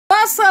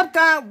What's up,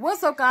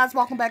 guys?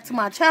 Welcome back to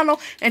my channel.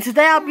 And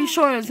today I'll be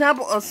showing an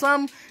example of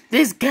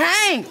this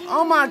game.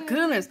 Oh my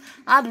goodness.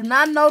 I do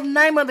not know the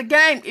name of the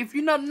game. If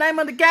you know the name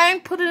of the game,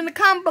 put it in the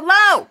comment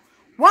below.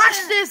 Watch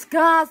this,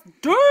 guys.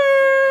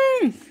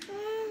 Dang!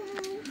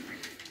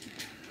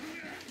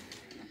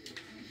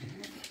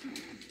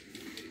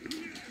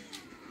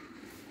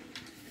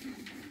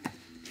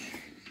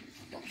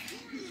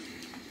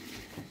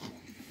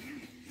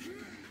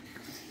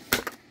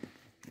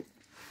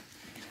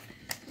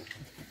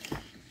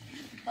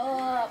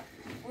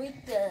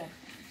 With the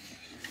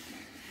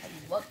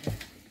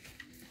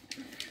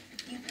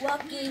keep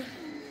walking.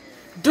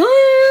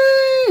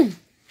 Dang!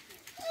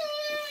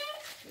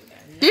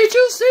 Did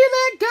you see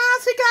that,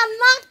 guys? He got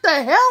knocked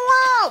the hell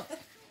out.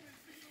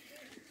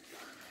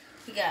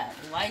 He got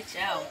lights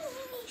out.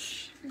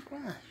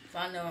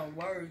 Find out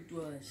what word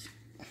was.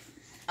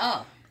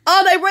 Oh,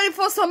 they ready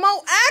for some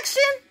more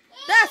action?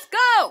 Let's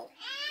go.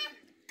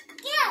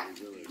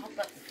 I'm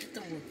about to hit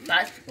them with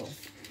bicycle.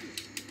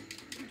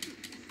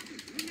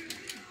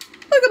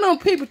 Look at them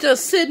people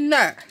just sitting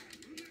there.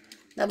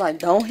 They're like,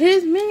 don't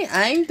hit me.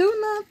 I ain't do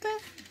nothing.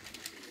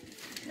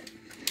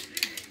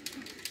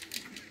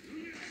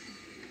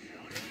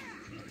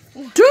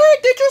 Dude,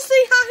 did you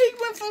see how he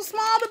went from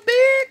small to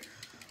big?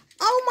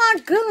 Oh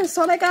my goodness.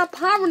 So they got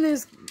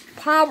powers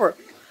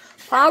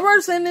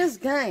in this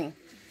game.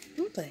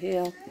 What the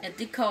hell? And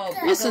they call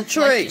it's a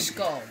tree.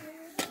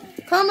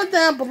 Comment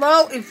down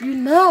below if you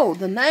know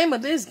the name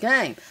of this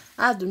game.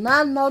 I do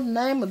not know the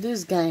name of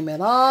this game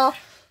at all.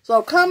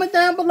 So comment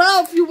down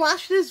below if you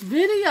watch this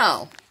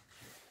video.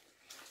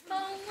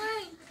 Oh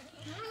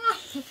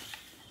wait.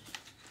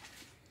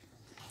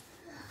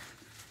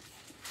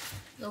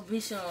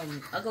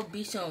 I go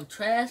be some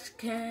trash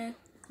can.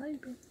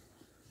 Maybe.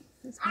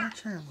 It's my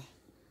channel.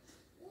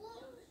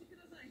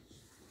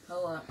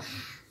 Hold up.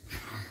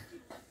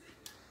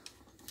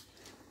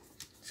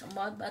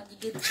 Somebody about to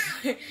get.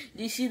 Do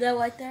you see that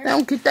right there? They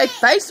don't get their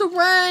face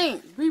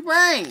arranged.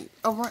 Rearranged.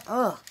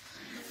 Ugh.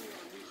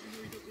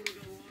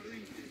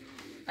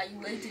 Are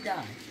you ready to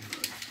die?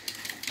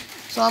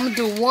 So I'm gonna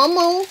do one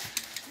more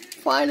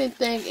fighting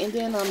thing and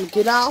then I'm gonna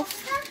get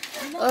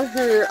off of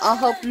here. I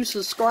hope you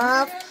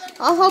subscribe.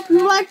 I hope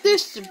you like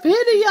this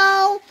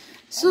video.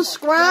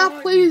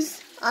 Subscribe,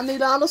 please. I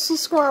need all the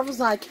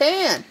subscribers I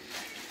can.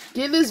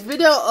 Give this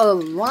video a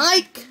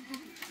like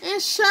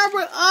and share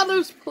with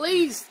others,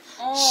 please.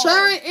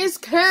 Sharing is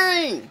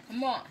caring.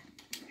 Come on.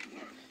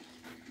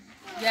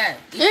 Yeah.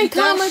 And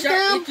comment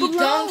down below. If you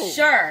don't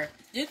share,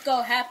 this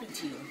gonna happen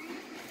to you.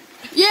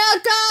 Yeah,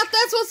 guys,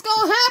 that's what's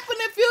gonna happen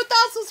if you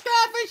don't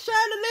subscribe and share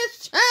to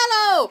this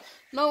channel.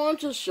 No, I'm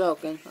just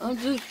joking.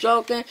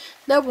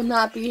 That will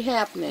not be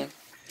happening.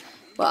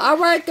 But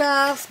alright,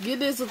 guys, give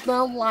this a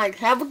thumb like.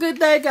 Have a good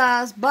day,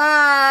 guys.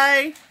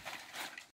 Bye.